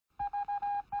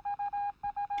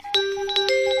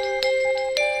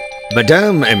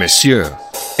Mesdames et messieurs,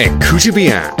 écoutez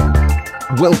bien.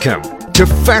 Welcome to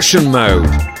Fashion Mode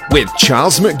with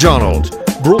Charles McDonald,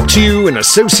 brought to you in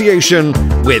association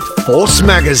with Force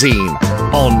Magazine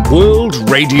on World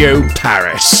Radio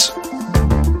Paris.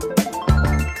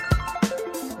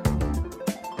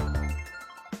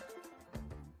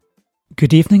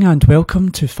 Good evening and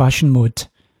welcome to Fashion Mode.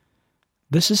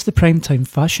 This is the primetime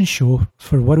fashion show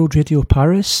for World Radio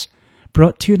Paris,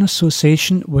 brought to you in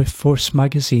association with Force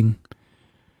Magazine.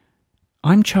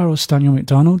 I'm Charles Daniel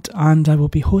McDonald and I will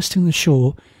be hosting the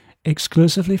show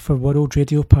exclusively for World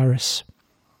Radio Paris.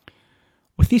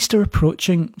 With Easter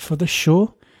approaching for this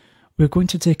show, we're going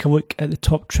to take a look at the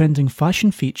top trending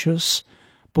fashion features,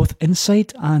 both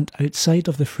inside and outside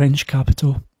of the French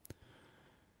capital.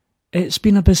 It's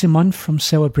been a busy month from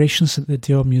celebrations at the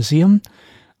Dior Museum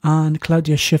and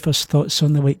Claudia Schiffer's thoughts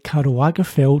on the late Karl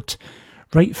Lagerfeld,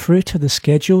 right through to the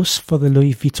schedules for the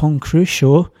Louis Vuitton cruise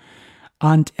show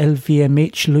and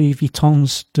LVMH Louis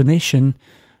Vuitton's donation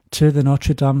to the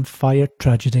Notre Dame fire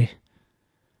tragedy.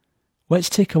 Let's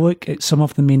take a look at some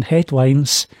of the main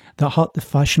headlines that hurt the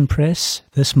fashion press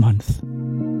this month.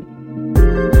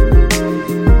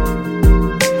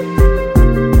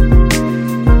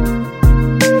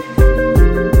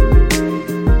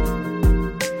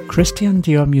 Christian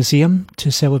Dior Museum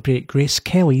to celebrate Grace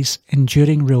Kelly's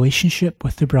enduring relationship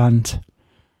with the brand.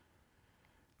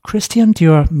 Christian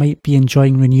Dior might be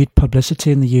enjoying renewed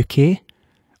publicity in the UK,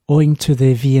 owing to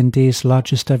the V&A's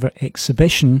largest ever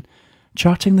exhibition,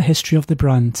 charting the history of the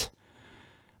brand.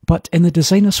 But in the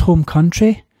designer's home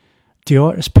country,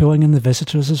 Dior is pulling in the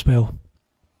visitors as well.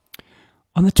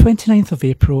 On the 29th of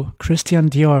April, Christian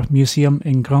Dior Museum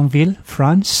in Granville,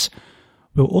 France,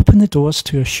 will open the doors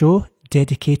to a show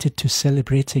dedicated to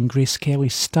celebrating Grace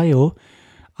Kelly's style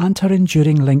and her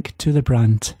enduring link to the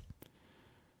brand.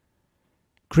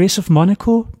 Grace of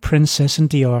Monaco, Princess and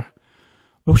Dior,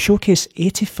 will showcase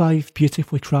 85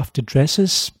 beautifully crafted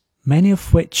dresses, many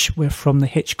of which were from the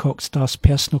Hitchcock star's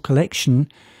personal collection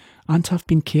and have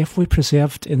been carefully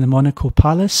preserved in the Monaco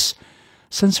Palace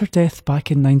since her death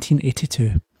back in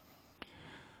 1982.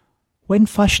 When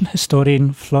fashion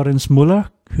historian Florence Muller,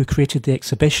 who created the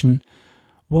exhibition,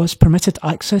 was permitted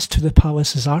access to the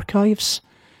palace's archives,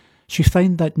 she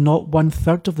found that not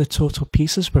 1/3 of the total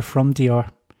pieces were from Dior.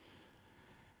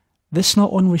 This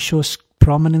not only shows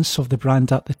prominence of the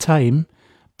brand at the time,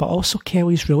 but also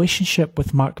Kelly's relationship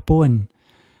with Marc Bowen,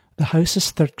 the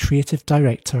house's third creative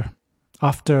director,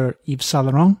 after Yves Saint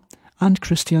Laurent and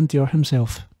Christian Dior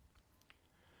himself.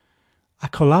 A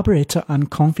collaborator and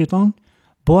confidant,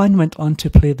 Bowen went on to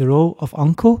play the role of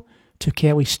uncle to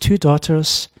Kelly's two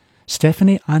daughters,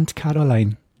 Stephanie and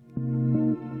Caroline.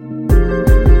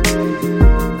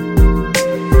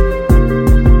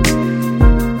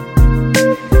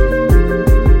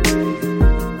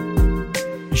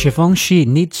 Givenchy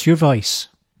needs your voice.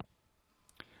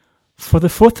 For the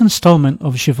fourth instalment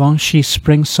of Givenchy's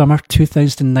Spring-Summer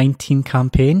 2019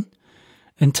 campaign,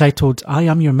 entitled I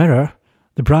Am Your Mirror,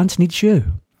 the brand needs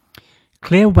you.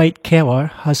 Claire White-Keller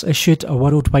has issued a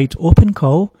worldwide open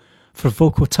call for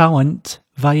vocal talent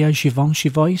via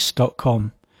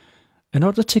GivenchyVoice.com in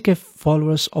order to give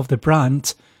followers of the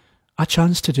brand a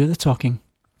chance to do the talking.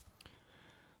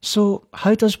 So,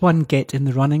 how does one get in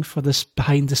the running for this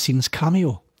behind-the-scenes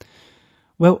cameo?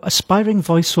 Well, aspiring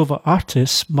voiceover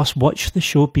artists must watch the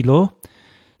show below,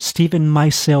 Stephen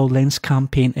Meisel Lens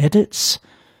Campaign Edits,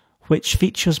 which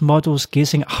features models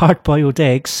gazing at hard-boiled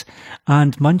eggs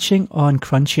and munching on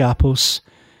crunchy apples,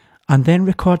 and then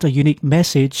record a unique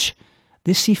message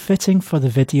they see fitting for the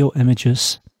video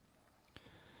images.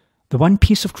 The one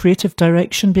piece of creative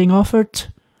direction being offered?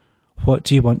 What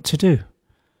do you want to do?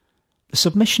 The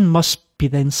submission must be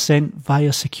then sent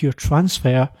via secure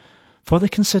transfer for the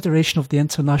consideration of the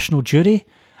international jury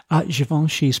at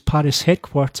Givenchy's Paris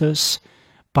headquarters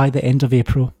by the end of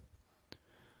April.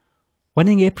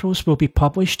 Winning Aprils will be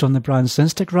published on the brand's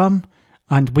Instagram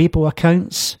and Weibo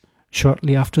accounts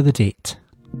shortly after the date.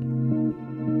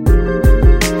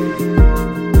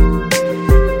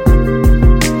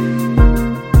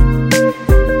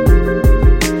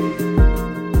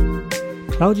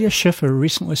 Claudia Schiffer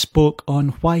recently spoke on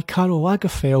why Karl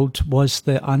Lagerfeld was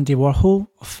the Andy Warhol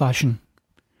of fashion.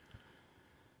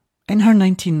 In her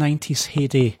 1990s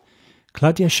heyday,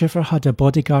 Claudia Schiffer had a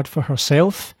bodyguard for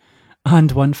herself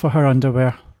and one for her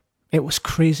underwear. It was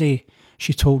crazy,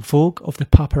 she told Vogue of the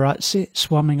paparazzi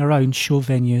swarming around show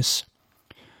venues.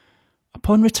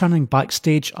 Upon returning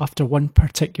backstage after one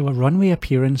particular runway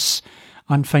appearance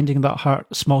and finding that her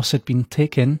smalls had been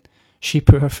taken, she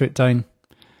put her foot down.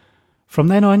 From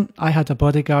then on, I had a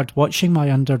bodyguard watching my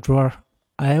underdrawer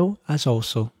aisle as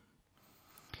also.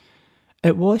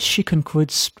 It was, she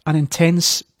concludes, an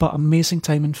intense but amazing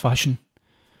time in fashion.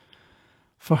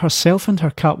 For herself and her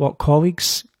catwalk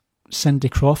colleagues, Cindy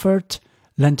Crawford,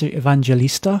 Linda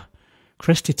Evangelista,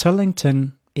 Christy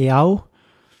Turlington, Eyal,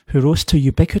 who rose to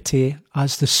ubiquity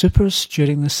as the supers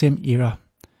during the same era.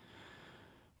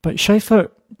 But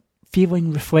Schaeffer,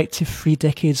 feeling reflective 3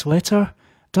 decades later,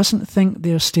 doesn't think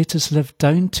their status lived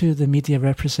down to the media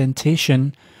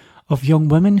representation of young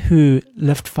women who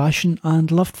lived fashion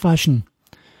and loved fashion.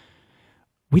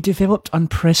 We developed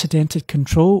unprecedented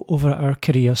control over our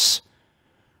careers,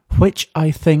 which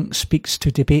I think speaks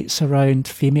to debates around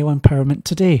female empowerment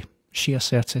today, she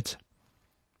asserted.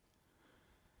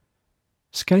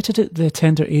 Scouted at the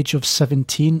tender age of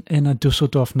 17 in a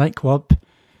Dusseldorf nightclub,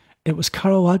 it was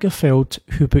Karl Lagerfeld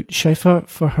who booked Schaeffer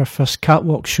for her first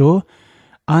catwalk show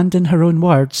and, in her own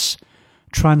words,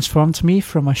 transformed me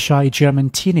from a shy German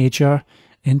teenager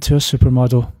into a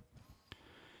supermodel.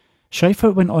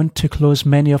 Schaeffer went on to close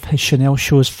many of his Chanel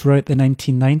shows throughout the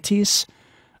 1990s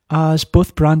as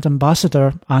both brand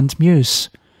ambassador and muse,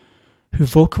 who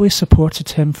vocally supported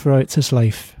him throughout his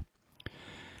life.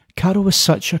 Karl was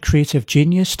such a creative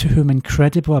genius to whom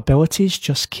incredible abilities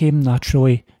just came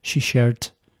naturally, she shared.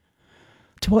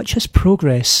 To watch his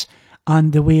progress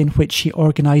and the way in which he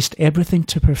organised everything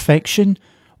to perfection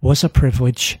was a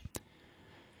privilege.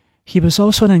 He was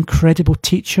also an incredible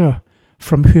teacher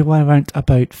from whom I learnt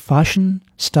about fashion,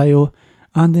 style,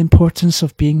 and the importance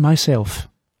of being myself.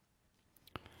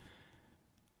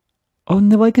 On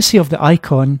the legacy of the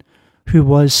icon, who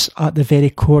was at the very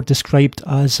core described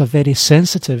as a very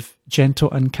sensitive, gentle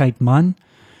and kind man,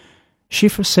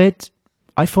 Schaeffer said,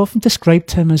 "I've often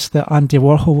described him as the Andy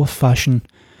Warhol of fashion,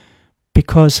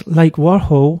 because, like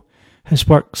Warhol, his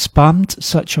work spanned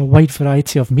such a wide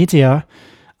variety of media,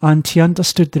 and he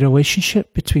understood the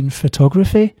relationship between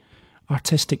photography,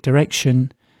 artistic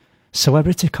direction,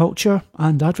 celebrity culture,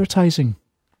 and advertising."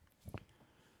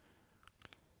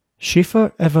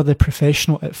 Schaeffer, ever the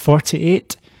professional at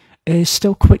 48, is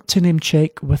still quick to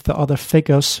name-check with the other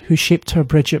figures who shaped her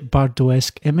Brigitte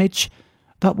Bardot-esque image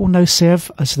that will now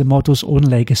serve as the model's own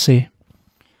legacy.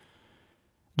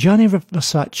 Gianni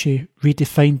Versace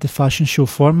redefined the fashion show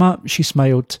format, she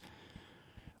smiled.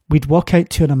 We'd walk out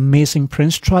to an amazing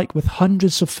Prince track with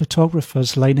hundreds of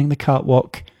photographers lining the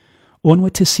catwalk,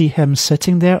 only to see him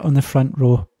sitting there on the front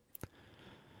row.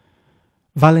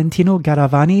 Valentino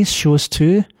Garavani's shows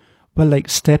too were like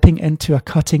stepping into a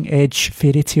cutting-edge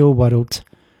fairy tale world.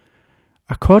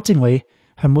 Accordingly,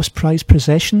 her most prized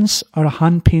possessions are a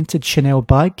hand-painted Chanel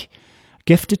bag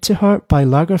gifted to her by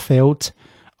Lagerfeld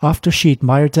after she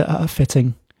admired it at a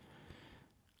fitting,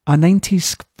 a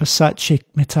 90s Versace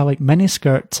metallic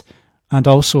miniskirt, and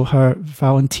also her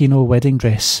Valentino wedding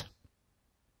dress.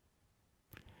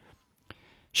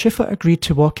 Schaeffer agreed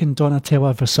to walk in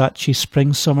Donatella Versace's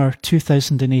Spring-Summer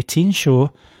 2018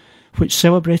 show, which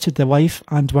celebrated the life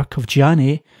and work of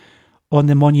Gianni on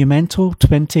the monumental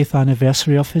 20th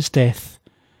anniversary of his death,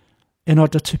 in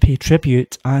order to pay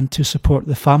tribute and to support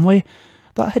the family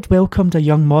that had welcomed a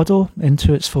young model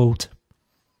into its fold.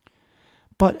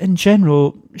 But in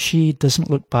general, she doesn't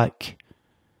look back.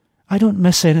 I don't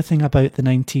miss anything about the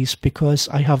 90s because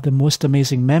I have the most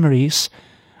amazing memories,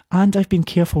 and I've been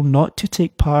careful not to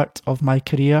take part of my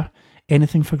career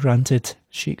anything for granted,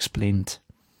 she explained.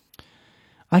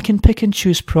 I can pick and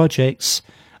choose projects,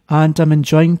 and I'm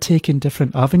enjoying taking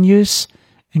different avenues,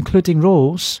 including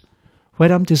roles,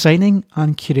 where I'm designing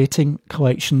and curating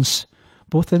collections,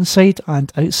 both inside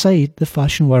and outside the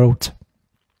fashion world.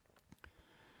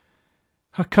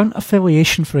 Her current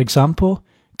affiliation, for example,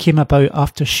 came about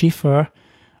after Schaeffer,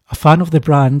 a fan of the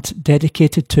brand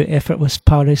dedicated to effortless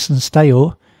Parisian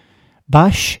style,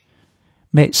 Bash,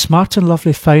 met Smart and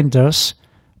Lovely founders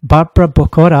Barbara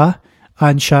Bocora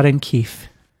and Sharon Keefe.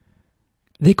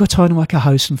 They got on like a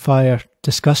house on fire,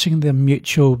 discussing their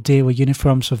mutual daily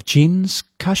uniforms of jeans,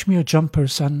 cashmere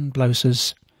jumpers and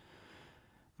blouses.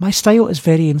 My style is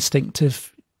very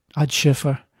instinctive, adds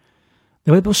Schaeffer.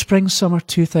 The label Spring-Summer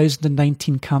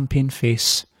 2019 campaign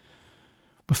face.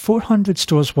 With 400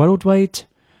 stores worldwide,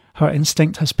 her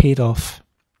instinct has paid off.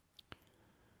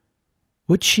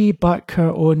 Would she back her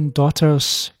own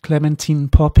daughters, Clementine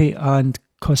Poppy and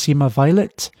Cosima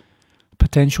Violet?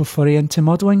 Potential foray into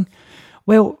modelling?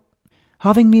 Well,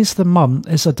 having me as the mum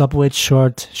is a double-edged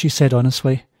sword, she said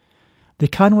honestly. They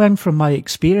can learn from my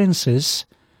experiences,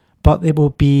 but they will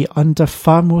be under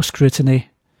far more scrutiny.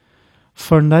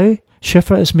 For now,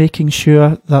 Schaeffer is making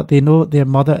sure that they know their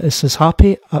mother is as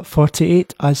happy at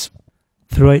 48 as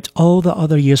throughout all the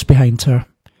other years behind her.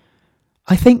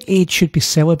 I think age should be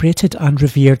celebrated and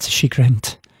revered, she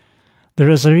grinned. There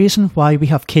is a reason why we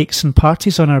have cakes and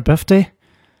parties on our birthday.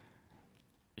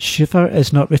 Shiva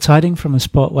is not retiring from the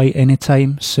spotlight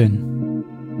anytime soon.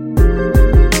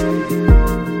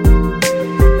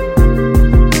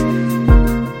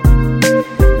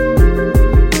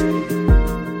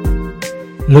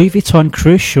 Louis Vuitton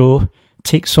cruise show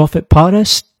takes off at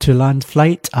Paris to land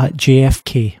flight at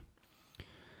JFK.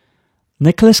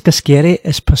 Nicolas Ghesquiere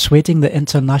is persuading the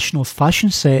international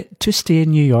fashion set to stay in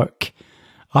New York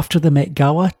after the Met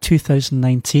Gala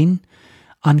 2019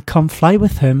 and come fly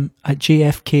with him at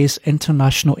JFK's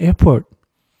International Airport.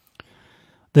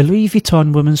 The Louis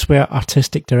Vuitton womenswear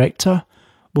artistic director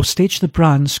will stage the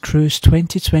brand's Cruise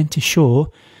 2020 show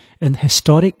in the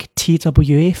historic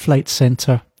TWA Flight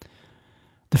Centre.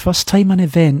 The first time an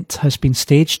event has been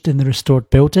staged in the restored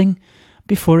building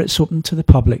before it's opened to the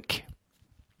public.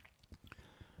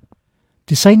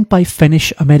 Designed by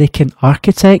Finnish-American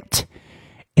architect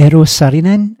Eero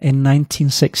Saarinen in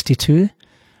 1962,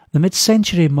 the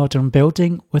mid-century modern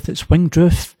building with its winged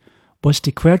roof was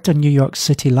declared a New York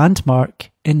City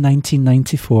landmark in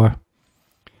 1994.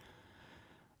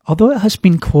 Although it has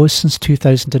been closed since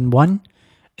 2001,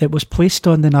 it was placed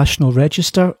on the National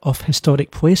Register of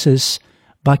Historic Places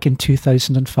back in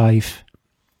 2005.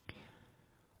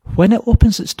 When it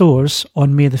opens its doors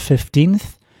on May the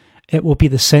 15th, it will be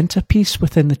the centrepiece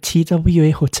within the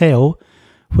TWA Hotel,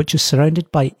 which is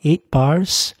surrounded by 8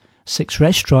 bars, 6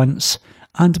 restaurants,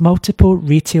 and multiple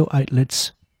retail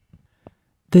outlets.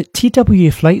 The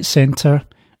TWA Flight Centre,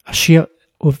 a sheer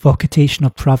evocation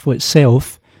of travel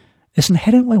itself, is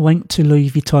inherently linked to Louis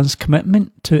Vuitton's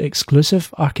commitment to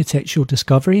exclusive architectural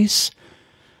discoveries,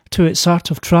 to its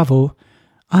art of travel,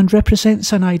 and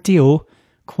represents an ideal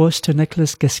close to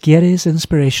Nicolas Ghesquiere's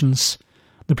inspirations,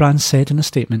 the brand said in a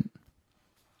statement.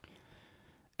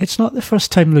 It's not the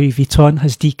first time Louis Vuitton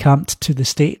has decamped to the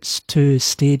States to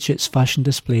stage its fashion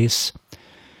displays.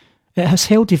 It has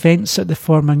held events at the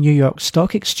former New York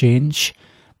Stock Exchange,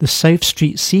 the South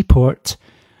Street Seaport,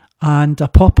 and a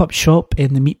pop-up shop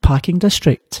in the Meatpacking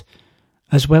District,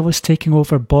 as well as taking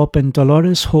over Bob and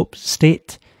Dolores Hope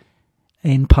Estate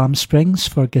in Palm Springs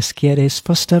for Ghesquiere's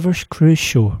first ever cruise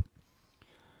show.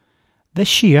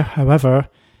 This year, however,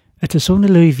 it is only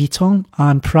Louis Vuitton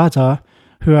and Prada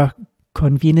who are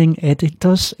convening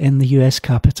editors in the US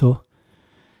capital.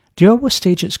 Dior will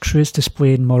stage its cruise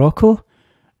display in Morocco,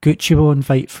 Gucci will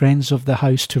invite friends of the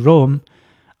house to Rome,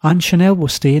 and Chanel will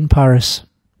stay in Paris.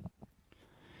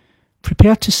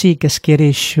 Prepare to see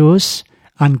Ghesquiere's shows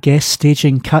and guest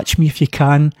staging Catch Me If You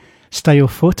Can style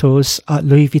photos at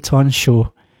Louis Vuitton's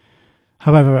show.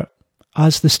 However,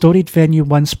 as the storied venue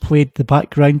once played the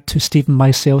background to Stephen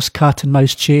Meisel's Cat and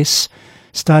Mouse Chase,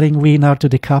 starring Leonardo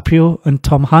DiCaprio and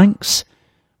Tom Hanks,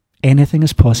 anything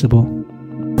is possible.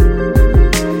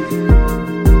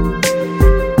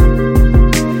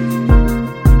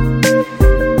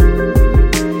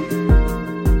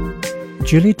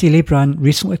 Julie Delebrand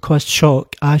recently caused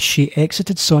shock as she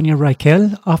exited Sonia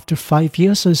Rykiel after 5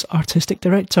 years as artistic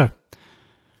director.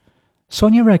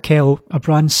 Sonia Rykiel, a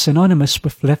brand synonymous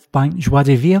with Left Bank Joie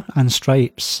de Vivre and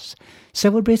Stripes,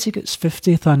 celebrated its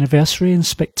 50th anniversary in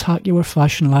spectacular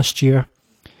fashion last year.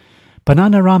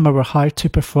 Bananarama were hired to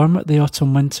perform at the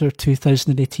Autumn-Winter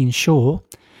 2018 show,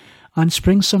 and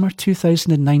Spring-Summer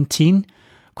 2019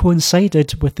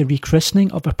 coincided with the rechristening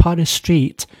of a Paris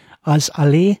street as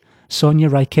Allée Sonia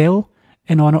Rykiel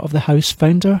in honour of the house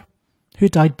founder, who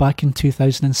died back in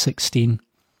 2016.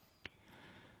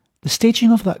 The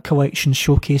staging of that collection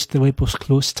showcased the label's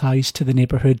close ties to the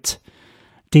neighbourhood.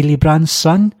 Delebrand's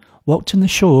son walked in the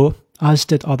show, as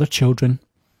did other children.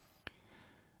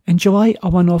 In July, a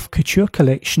one-off couture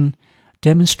collection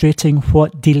demonstrating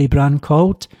what Delebrand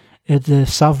called the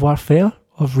savoir-faire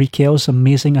of Rykiel's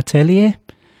amazing atelier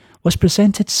was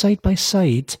presented side by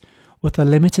side with a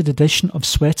limited edition of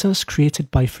sweaters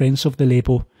created by friends of the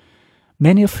label,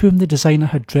 many of whom the designer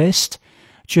had dressed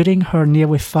during her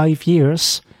nearly 5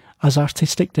 years as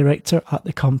artistic director at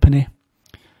the company.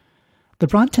 The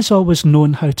brand has always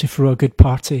known how to throw a good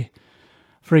party.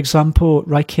 For example,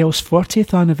 Rykiel's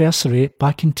 40th anniversary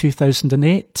back in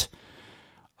 2008,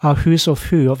 a who's of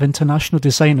who of international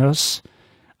designers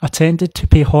attended to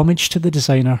pay homage to the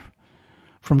designer.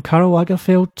 From Karl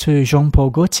Lagerfeld to Jean-Paul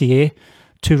Gaultier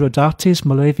to Rodarte's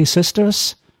Molevi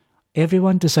sisters,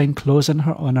 everyone designed clothes in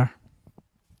her honour.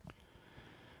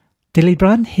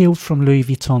 Delebrand hailed from Louis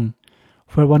Vuitton,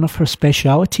 where one of her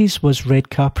specialities was red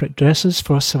carpet dresses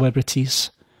for celebrities.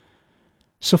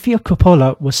 Sofia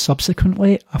Coppola was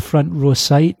subsequently a front row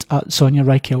sight at Sonia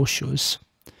Rykiel shows.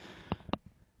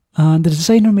 And the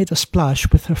designer made a splash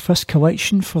with her first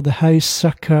collection for the house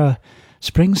circa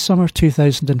Spring-Summer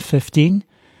 2015,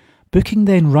 booking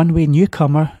then runway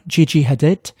newcomer Gigi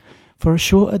Hadid for a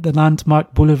show at the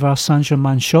landmark Boulevard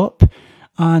Saint-Germain shop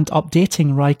and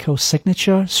updating Rykell's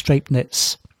signature striped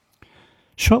knits.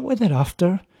 Shortly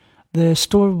thereafter, the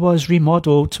store was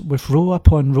remodelled with row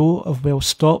upon row of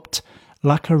well-stocked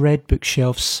lacquer red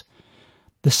bookshelves.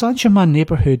 The Saint-Germain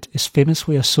neighbourhood is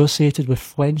famously associated with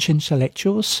French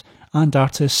intellectuals and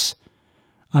artists,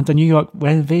 and a New York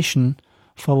renovation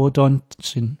followed on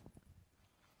soon.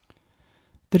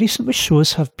 The recent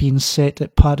shows have been set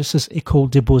at Paris's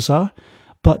École des Beaux-Arts,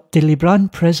 but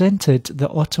Delibrand presented the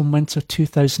Autumn-Winter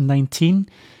 2019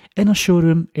 in a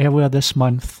showroom earlier this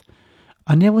month,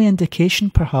 an early indication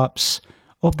perhaps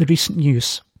of the recent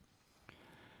news.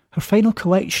 Her final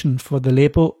collection for the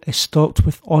label is stocked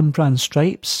with on-brand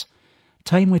stripes,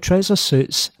 timely trouser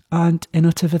suits and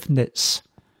innovative knits.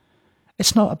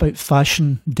 It's not about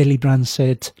fashion, Delibrand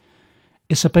said.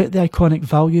 It's about the iconic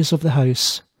values of the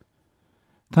house.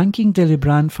 Thanking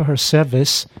Delibrand for her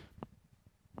service,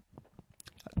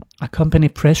 a company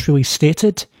press release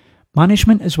stated,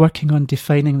 management is working on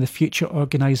defining the future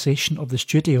organisation of the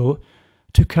studio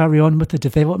to carry on with the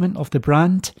development of the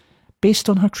brand based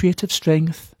on her creative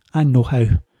strength and know-how.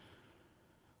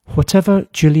 Whatever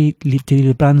Julie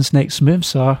Delibrand's next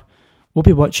moves are, we'll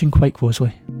be watching quite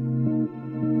closely.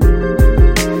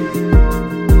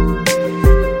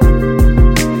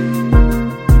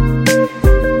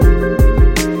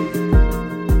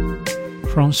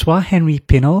 François-Henri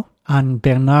Pinault and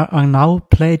Bernard Arnault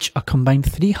pledge a combined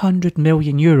 €300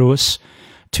 million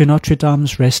to Notre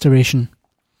Dame's restoration.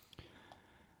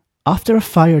 After a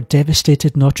fire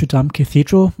devastated Notre Dame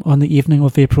Cathedral on the evening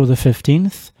of April the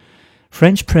 15th,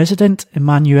 French President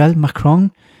Emmanuel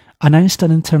Macron announced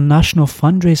an international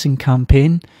fundraising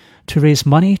campaign to raise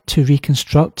money to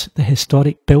reconstruct the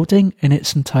historic building in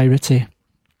its entirety.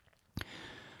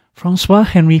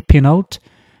 François-Henri Pinault,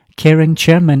 Kering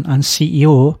chairman and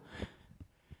CEO,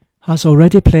 has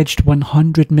already pledged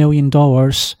 $100 million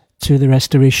to the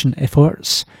restoration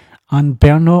efforts, and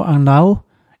Bernard Arnault,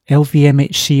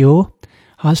 LVMH CEO,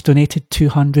 has donated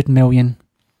 $200 million.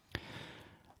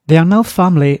 The Arnault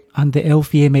family and the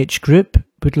LVMH group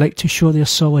would like to show their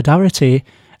solidarity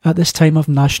at this time of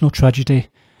national tragedy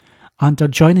and are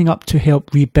joining up to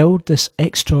help rebuild this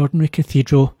extraordinary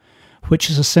cathedral, which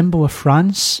is a symbol of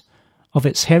France, of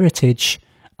its heritage,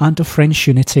 and of French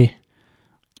unity,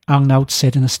 Arnault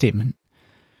said in a statement.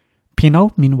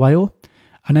 Pinault, meanwhile,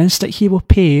 announced that he will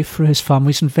pay for his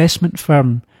family's investment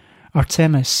firm,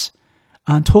 Artemis,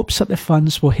 and hopes that the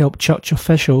funds will help church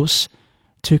officials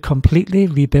to completely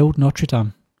rebuild Notre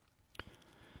Dame.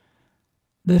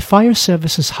 The fire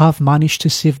services have managed to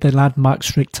save the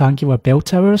landmark's rectangular bell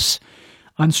towers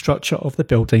and structure of the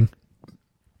building.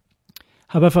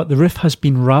 However, the roof has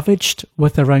been ravaged,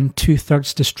 with around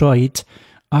two-thirds destroyed,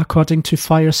 according to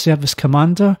Fire Service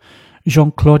Commander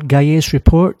Jean-Claude Gaillet's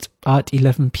report at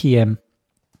 11 p.m.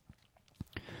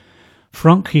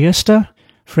 Franck Riester,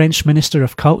 French Minister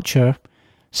of Culture,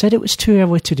 said it was too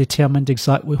early to determine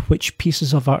exactly which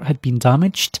pieces of art had been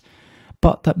damaged,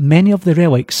 but that many of the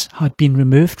relics had been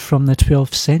removed from the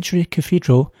 12th century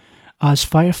cathedral as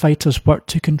firefighters worked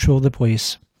to control the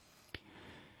blaze.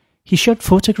 He shared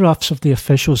photographs of the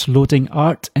officials loading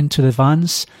art into the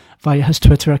vans via his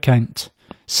Twitter account,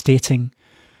 stating,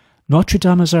 "Notre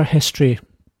Dame is our history,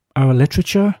 our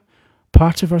literature,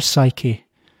 part of our psyche,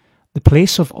 the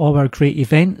place of all our great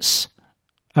events,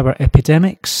 our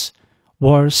epidemics,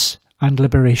 wars and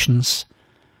liberations.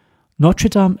 Notre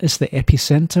Dame is the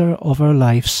epicentre of our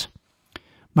lives."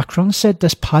 Macron said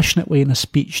this passionately in a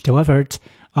speech delivered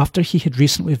after he had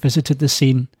recently visited the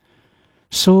scene.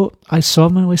 "So I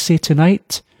solemnly say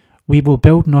tonight, we will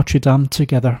build Notre Dame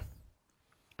together."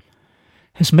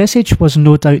 His message was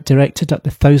no doubt directed at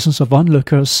the thousands of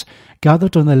onlookers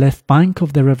gathered on the left bank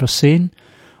of the River Seine,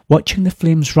 watching the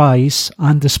flames rise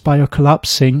and the spire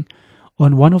collapsing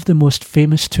on one of the most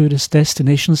famous tourist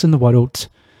destinations in the world,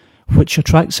 which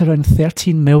attracts around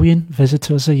 13 million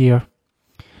visitors a year.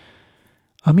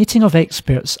 A meeting of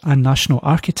experts and national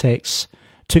architects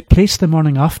took place the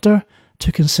morning after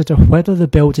to consider whether the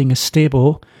building is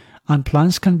stable and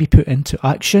plans can be put into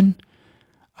action,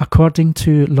 according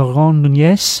to Laurent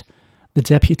Nunez, the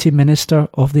Deputy Minister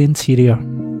of the Interior.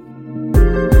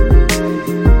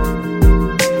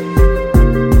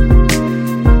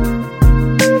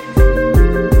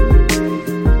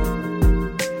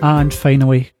 And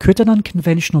finally, could an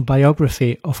unconventional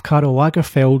biography of Karl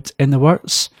Lagerfeld in the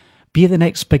works be the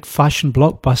next big fashion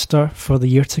blockbuster for the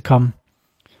year to come?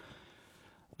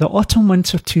 The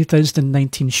Autumn-Winter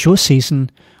 2019 show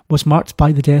season was marked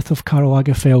by the death of Karl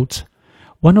Lagerfeld,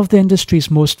 one of the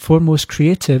industry's most foremost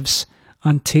creatives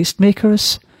and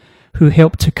tastemakers who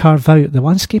helped to carve out the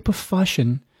landscape of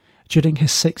fashion during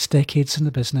his 6 decades in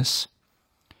the business.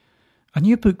 A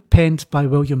new book penned by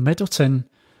William Middleton,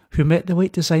 who met the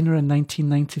late designer in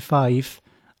 1995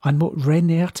 and wrote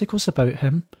many articles about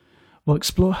him, will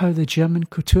explore how the German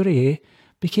couturier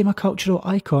became a cultural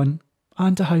icon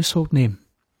and a household name.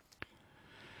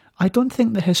 I don't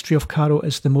think the history of Caro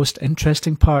is the most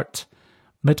interesting part.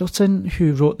 Middleton,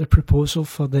 who wrote the proposal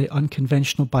for the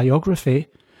unconventional biography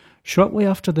shortly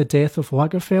after the death of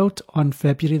Lagerfeld on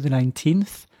February the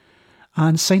 19th,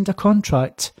 and signed a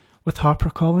contract with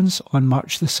HarperCollins on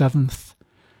March the 7th,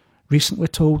 recently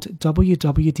told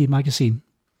WWD magazine.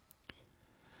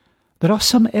 There are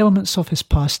some elements of his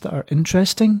past that are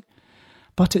interesting,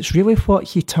 but it's really what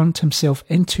he turned himself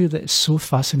into that is so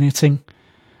fascinating.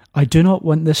 I do not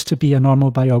want this to be a normal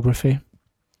biography.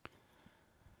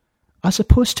 As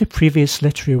opposed to previous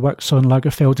literary works on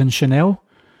Lagerfeld and Chanel,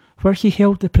 where he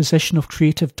held the position of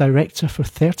creative director for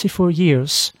 34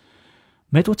 years,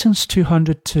 Middleton's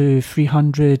 200 to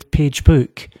 300 page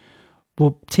book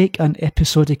will take an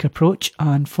episodic approach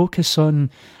and focus on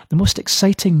the most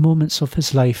exciting moments of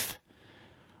his life,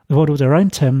 the world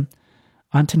around him,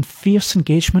 and in fierce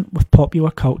engagement with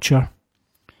popular culture.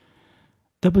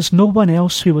 There was no one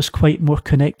else who was quite more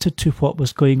connected to what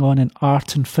was going on in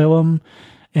art and film,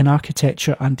 in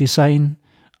architecture and design,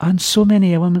 and so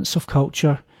many elements of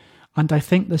culture, and I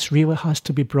think this really has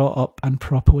to be brought up and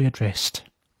properly addressed.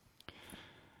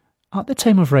 At the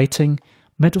time of writing,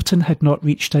 Middleton had not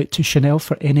reached out to Chanel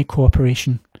for any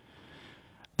cooperation.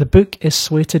 The book is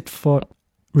slated for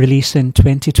release in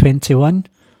 2021,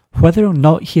 whether or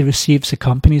not he receives the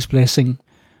company's blessing,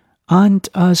 and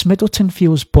as Middleton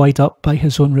feels buoyed up by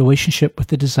his own relationship with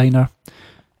the designer.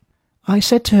 I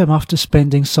said to him after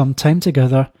spending some time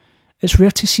together, it's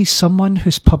rare to see someone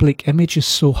whose public image is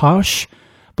so harsh,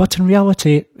 but in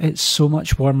reality it's so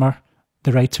much warmer,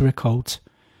 the writer recalled.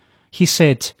 He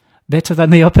said, better than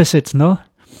the opposite, no?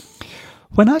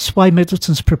 When asked why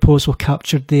Middleton's proposal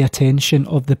captured the attention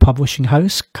of the publishing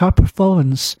house,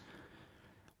 HarperCollins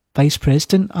Vice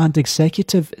President and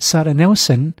Executive Sarah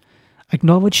Nelson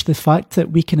acknowledged the fact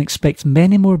that we can expect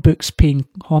many more books paying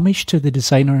homage to the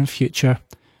designer in future.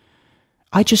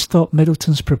 I just thought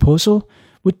Middleton's proposal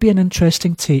would be an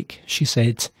interesting take, she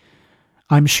said.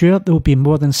 I'm sure there will be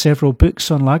more than several books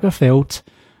on Lagerfeld,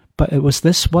 but it was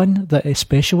this one that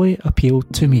especially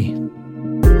appealed to me.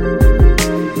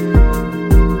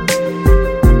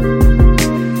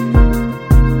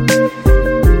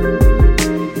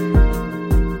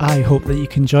 I hope that you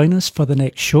can join us for the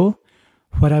next show,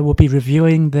 where I will be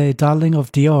reviewing the darling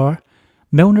of Dior,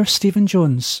 Milner Stephen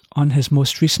Jones, on his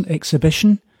most recent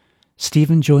exhibition,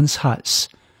 Stephen Jones Hats,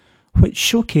 which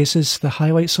showcases the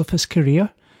highlights of his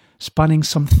career, spanning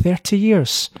some 30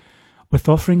 years, with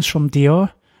offerings from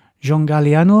Dior, John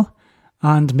Galliano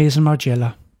and Maison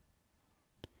Margiela.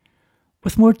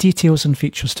 With more details and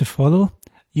features to follow,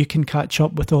 you can catch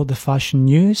up with all the fashion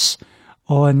news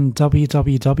on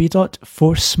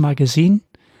www.Force Magazine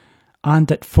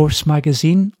and at Force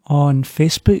Magazine on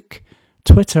Facebook,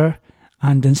 Twitter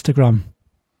and Instagram.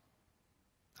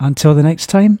 Until the next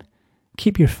time,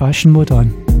 keep your fashion mode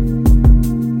on.